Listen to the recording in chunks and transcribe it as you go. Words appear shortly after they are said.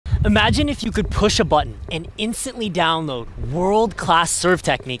Imagine if you could push a button and instantly download world-class serve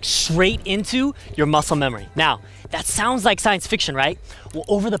technique straight into your muscle memory. Now, that sounds like science fiction, right? Well,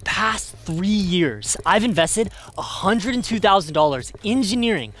 over the past 3 years, I've invested $102,000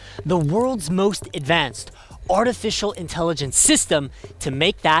 engineering the world's most advanced artificial intelligence system to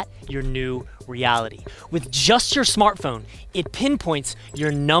make that your new reality. With just your smartphone, it pinpoints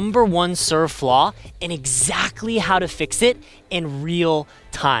your #1 serve flaw and exactly how to fix it in real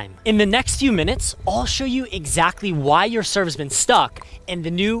time. In the next few minutes, I'll show you exactly why your serve has been stuck and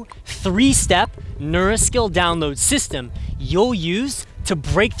the new 3-step NeuraSkill download system you'll use to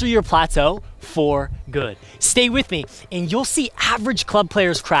break through your plateau for good. Stay with me and you'll see average club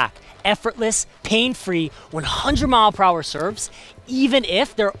players crack effortless, pain-free, 100-mile-per-hour serves, even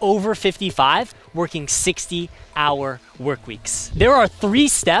if they're over 55, working 60-hour work weeks. There are 3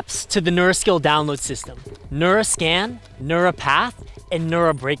 steps to the NeuraSkill download system: NeuraScan, NeuraPath, and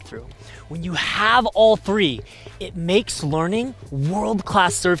NeuraBreakthrough. When you have all 3, it makes learning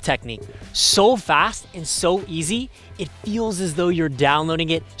world-class serve technique so fast and so easy, it feels as though you're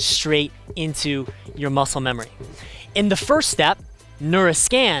downloading it straight into your muscle memory. In the first step,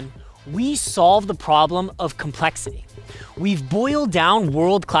 NeuraScan, we solve the problem of complexity. We've boiled down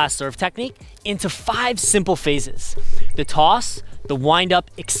world-class serve technique into 5 simple phases: the toss, the wind-up,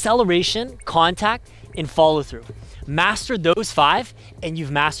 acceleration, contact, and follow-through. Master those 5 and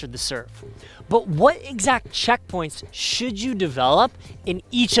you've mastered the serve. But what exact checkpoints should you develop in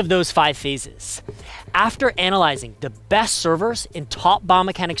each of those 5 phases? After analyzing the best servers in top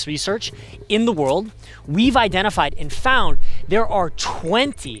biomechanics research in the world, we've identified and found there are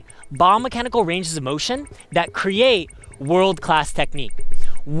 20 biomechanical ranges of motion that create world-class technique.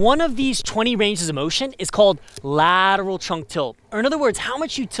 One of these 20 ranges of motion is called lateral trunk tilt, or in other words, how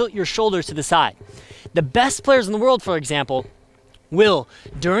much you tilt your shoulders to the side. The best players in the world, for example, will,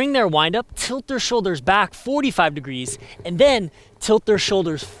 during their windup, tilt their shoulders back 45 degrees and then tilt their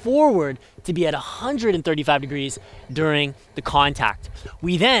shoulders forward to be at 135 degrees during the contact.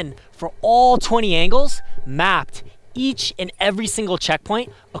 We then, for all 20 angles, mapped each and every single checkpoint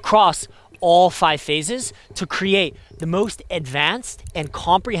across all 5 phases to create the most advanced and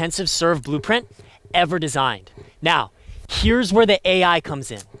comprehensive serve blueprint ever designed. Now, here's where the AI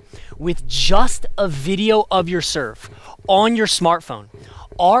comes in. With just a video of your serve on your smartphone,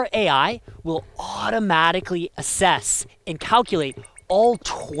 our AI will automatically assess and calculate all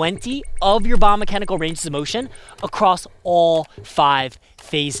 20 of your biomechanical ranges of motion across all 5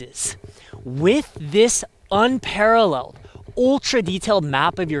 phases. With this unparalleled, ultra-detailed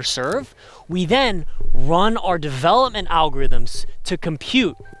map of your serve, we then run our development algorithms to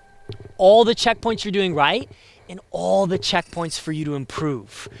compute all the checkpoints you're doing right and all the checkpoints for you to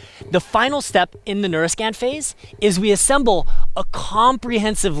improve. The final step in the NeuraScan phase is we assemble a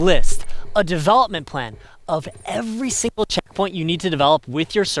comprehensive list, a development plan of every single checkpoint you need to develop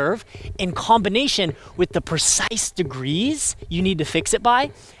with your serve in combination with the precise degrees you need to fix it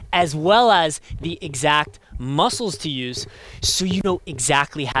by, as well as the exact muscles to use so you know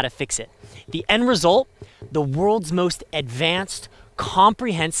exactly how to fix it. The end result, the world's most advanced,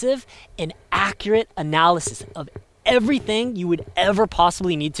 comprehensive, and accurate analysis of everything you would ever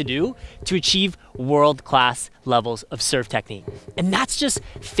possibly need to do to achieve world-class levels of serve technique. And that's just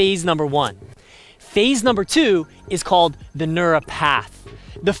phase number 1. Phase number 2 is called the NeuraPath.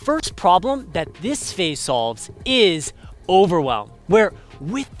 The first problem that this phase solves is overwhelm, where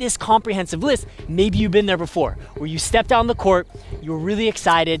with this comprehensive list, maybe you've been there before, where you stepped down the court, you were really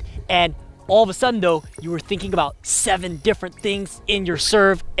excited, and all of a sudden though, you were thinking about 7 different things in your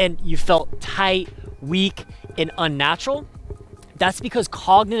serve and you felt tight, weak, and unnatural. That's because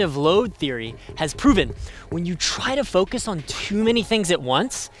cognitive load theory has proven when you try to focus on too many things at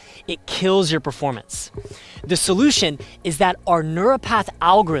once, it kills your performance. The solution is that our NeuraPath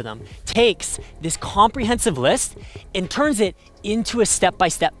algorithm takes this comprehensive list and turns it into a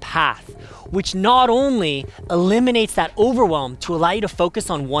step-by-step path, which not only eliminates that overwhelm to allow you to focus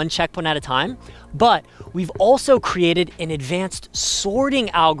on one checkpoint at a time, but we've also created an advanced sorting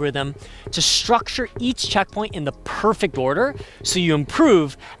algorithm to structure each checkpoint in the perfect order so you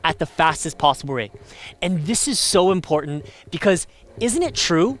improve at the fastest possible rate. And this is so important because isn't it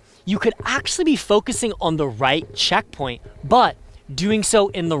true? You could actually be focusing on the right checkpoint, but doing so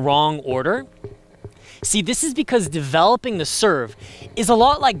in the wrong order. See, this is because developing the serve is a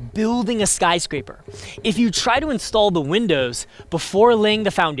lot like building a skyscraper. If you try to install the windows before laying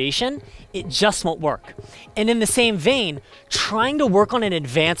the foundation, it just won't work. And in the same vein, trying to work on an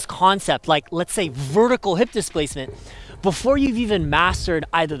advanced concept like, let's say, vertical hip displacement, before you've even mastered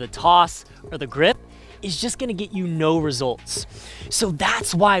either the toss or the grip, is just gonna get you no results. So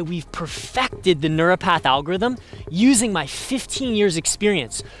that's why we've perfected the NeuraPath algorithm using my 15 years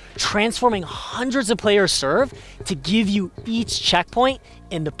experience, transforming hundreds of players serve to give you each checkpoint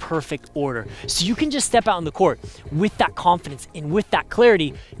in the perfect order. So you can just step out on the court with that confidence and with that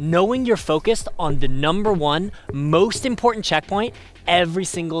clarity, knowing you're focused on the number one most important checkpoint every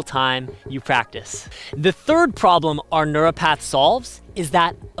single time you practice. The third problem our NeuraPath solves is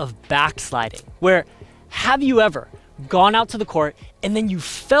that of backsliding, where have you ever gone out to the court and then you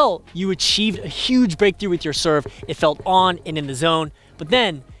felt you achieved a huge breakthrough with your serve, it felt on and in the zone, but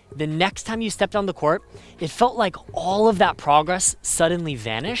then the next time you stepped on the court, it felt like all of that progress suddenly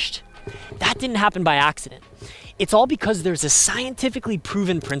vanished? That didn't happen by accident. It's all because there's a scientifically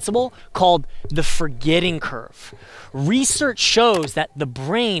proven principle called the forgetting curve. Research shows that the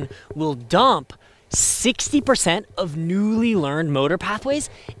brain will dump 60% of newly learned motor pathways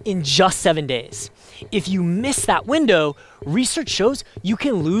in just 7 days. If you miss that window, research shows you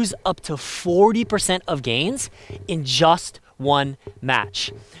can lose up to 40% of gains in just one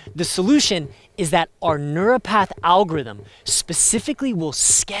match. The solution is that our NeuraPath algorithm specifically will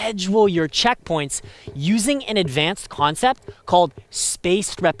schedule your checkpoints using an advanced concept called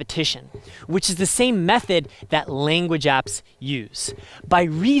spaced repetition, which is the same method that language apps use. By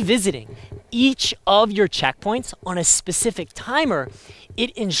revisiting each of your checkpoints on a specific timer,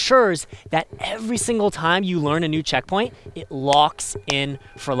 it ensures that every single time you learn a new checkpoint, it locks in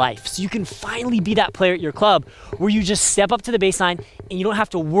for life. So you can finally be that player at your club where you just step up to the baseline and you don't have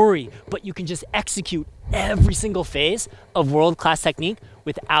to worry, but you can just execute every single phase of world-class technique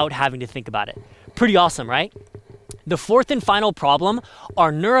without having to think about it. Pretty awesome, right? The fourth and final problem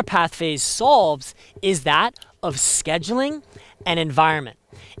our NeuraPath phase solves is that of scheduling and environment.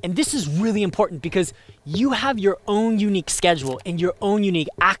 And this is really important because you have your own unique schedule and your own unique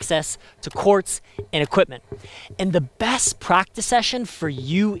access to courts and equipment. And the best practice session for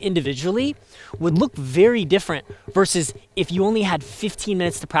you individually would look very different versus if you only had 15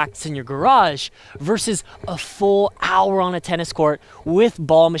 minutes to practice in your garage versus a full hour on a tennis court with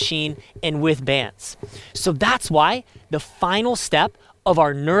ball machine and with bands. So that's why the final step of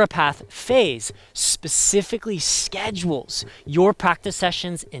our NeuraPath phase specifically schedules your practice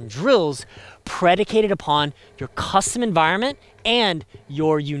sessions and drills predicated upon your custom environment and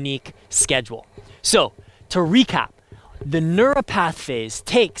your unique schedule. So to recap, the NeuraPath phase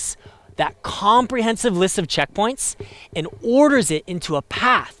takes that comprehensive list of checkpoints and orders it into a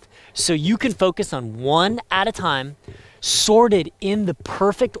path so you can focus on one at a time, sorted in the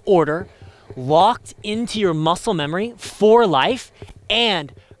perfect order, locked into your muscle memory for life,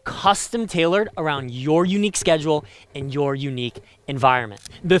 and custom tailored around your unique schedule and your unique environment.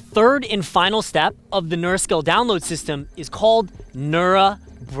 The third and final step of the NeuraSkill download system is called Neura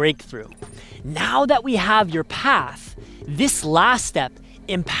Breakthrough. Now that we have your path, this last step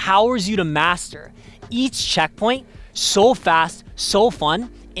empowers you to master each checkpoint so fast, so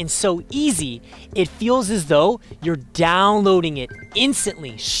fun, and so easy, it feels as though you're downloading it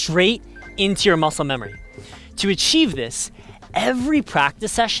instantly straight into your muscle memory. To achieve this, every practice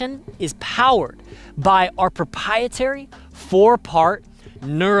session is powered by our proprietary 4-part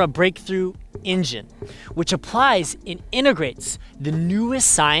Neura Breakthrough engine, which applies and integrates the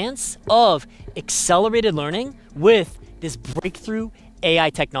newest science of accelerated learning with this breakthrough AI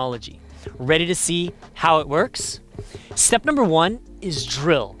technology. Ready to see how it works? Step number 1 is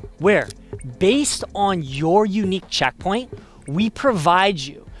drill, where based on your unique checkpoint, we provide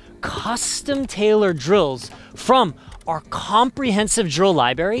you custom tailored drills from our comprehensive drill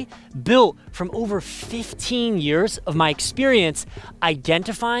library built from over 15 years of my experience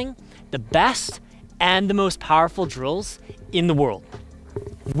identifying the best and the most powerful drills in the world.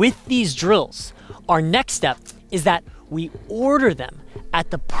 With these drills, our next step is that we order them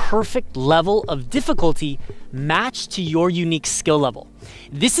at the perfect level of difficulty matched to your unique skill level.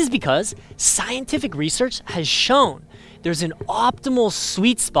 This is because scientific research has shown there's an optimal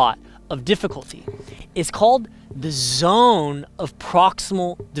sweet spot of difficulty. It's called the zone of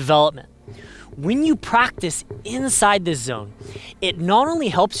proximal development. When you practice inside this zone, it not only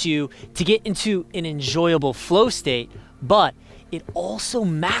helps you to get into an enjoyable flow state, but it also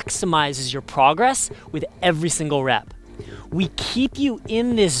maximizes your progress with every single rep. We keep you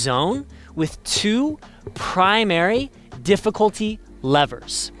in this zone with 2 primary difficulty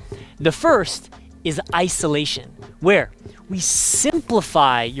levers. The first is isolation, where we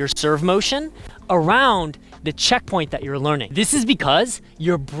simplify your serve motion around the checkpoint that you're learning. This is because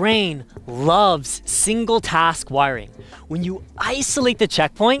your brain loves single task wiring. When you isolate the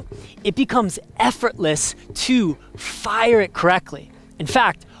checkpoint, it becomes effortless to fire it correctly. In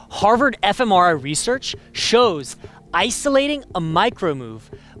fact, Harvard fMRI research shows isolating a micro move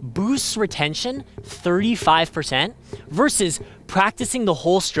boosts retention 35% versus practicing the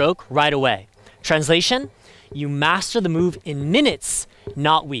whole stroke right away. Translation, you master the move in minutes,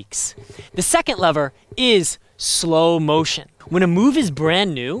 not weeks. The second lever is slow motion. When a move is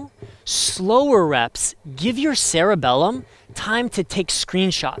brand new, slower reps give your cerebellum time to take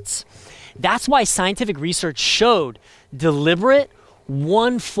screenshots. That's why scientific research showed deliberate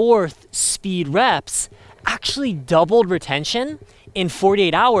 1/4 speed reps actually doubled retention in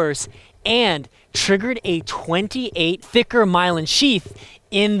 48 hours and triggered a 28 thicker myelin sheath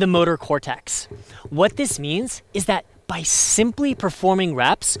in the motor cortex. What this means is that by simply performing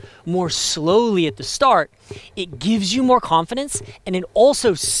reps more slowly at the start, it gives you more confidence and it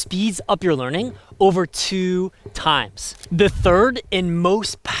also speeds up your learning over 2 times. The third and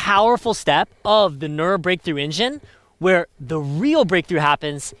most powerful step of the Neuro Breakthrough Engine, where the real breakthrough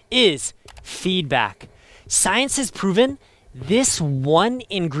happens, is feedback. Science has proven this one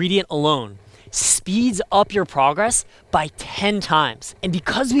ingredient alone speeds up your progress by 10 times. And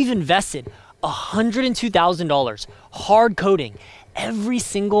because we've invested $102,000 hard coding every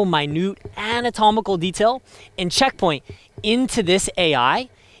single minute anatomical detail and checkpoint into this AI,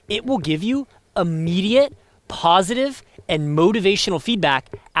 it will give you immediate, positive, and motivational feedback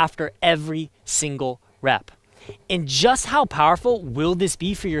after every single rep. And just how powerful will this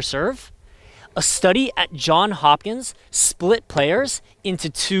be for your serve? A study at Johns Hopkins split players into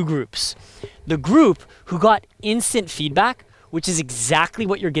 2 groups. The group who got instant feedback, which is exactly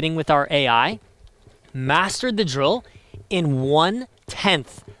what you're getting with our AI, mastered the drill in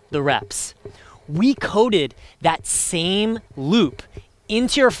 1/10 the reps. We coded that same loop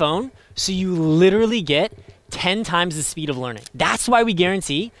into your phone so you literally get 10 times the speed of learning. That's why we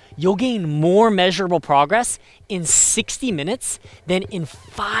guarantee you'll gain more measurable progress in 60 minutes than in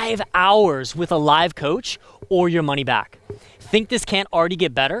 5 hours with a live coach or your money back. Think this can't already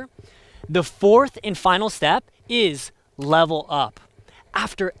get better? The fourth and final step is level up.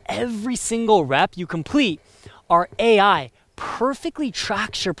 After every single rep you complete, our AI perfectly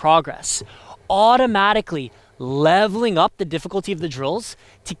tracks your progress, automatically leveling up the difficulty of the drills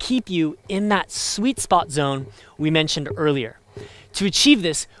to keep you in that sweet spot zone we mentioned earlier. To achieve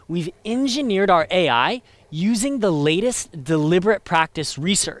this, we've engineered our AI using the latest deliberate practice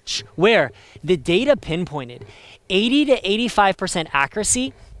research, where the data pinpointed 80 to 85%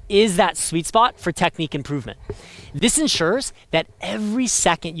 accuracy is that sweet spot for technique improvement. This ensures that every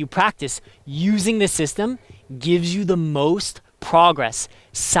second you practice using the system gives you the most progress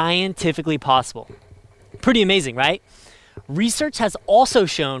scientifically possible. Pretty amazing, right? Research has also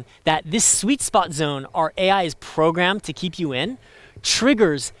shown that this sweet spot zone our AI is programmed to keep you in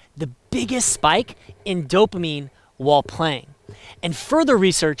triggers the biggest spike in dopamine while playing. And further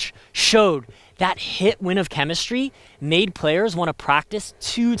research showed that hit win of chemistry made players want to practice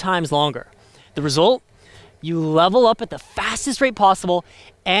 2 times longer. The result? You level up at the fastest rate possible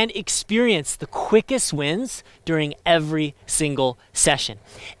and experience the quickest wins during every single session.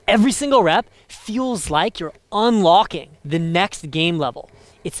 Every single rep feels like you're unlocking the next game level.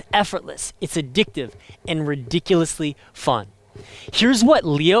 It's effortless, it's addictive, and ridiculously fun. Here's what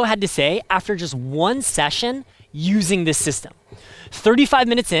Leo had to say after just 1 session using this system. 35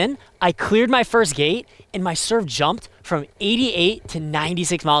 minutes in, I cleared my first gate and my serve jumped from 88 to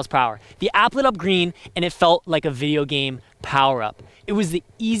 96 miles per hour. The app lit up green and it felt like a video game power up. It was the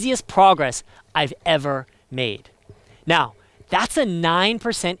easiest progress I've ever made. Now, that's a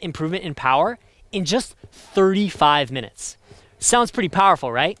 9% improvement in power in just 35 minutes. Sounds pretty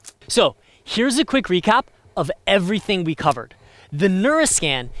powerful, right? So here's a quick recap of everything we covered. The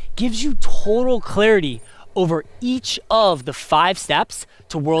NeuraScan gives you total clarity over each of the 5 steps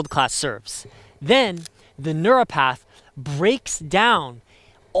to world-class serves. Then the NeuraPath breaks down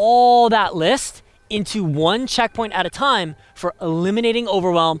all that list into 1 checkpoint at a time for eliminating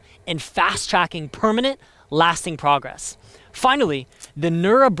overwhelm and fast-tracking permanent, lasting progress. Finally, the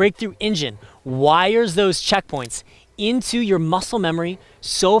Neuro Breakthrough Engine wires those checkpoints into your muscle memory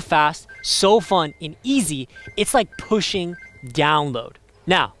so fast, so fun, and easy, it's like pushing download.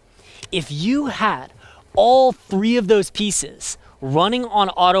 Now, if you had all 3 of those pieces running on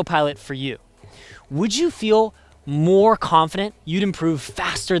autopilot for you, would you feel more confident you'd improve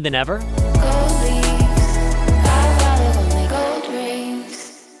faster than ever?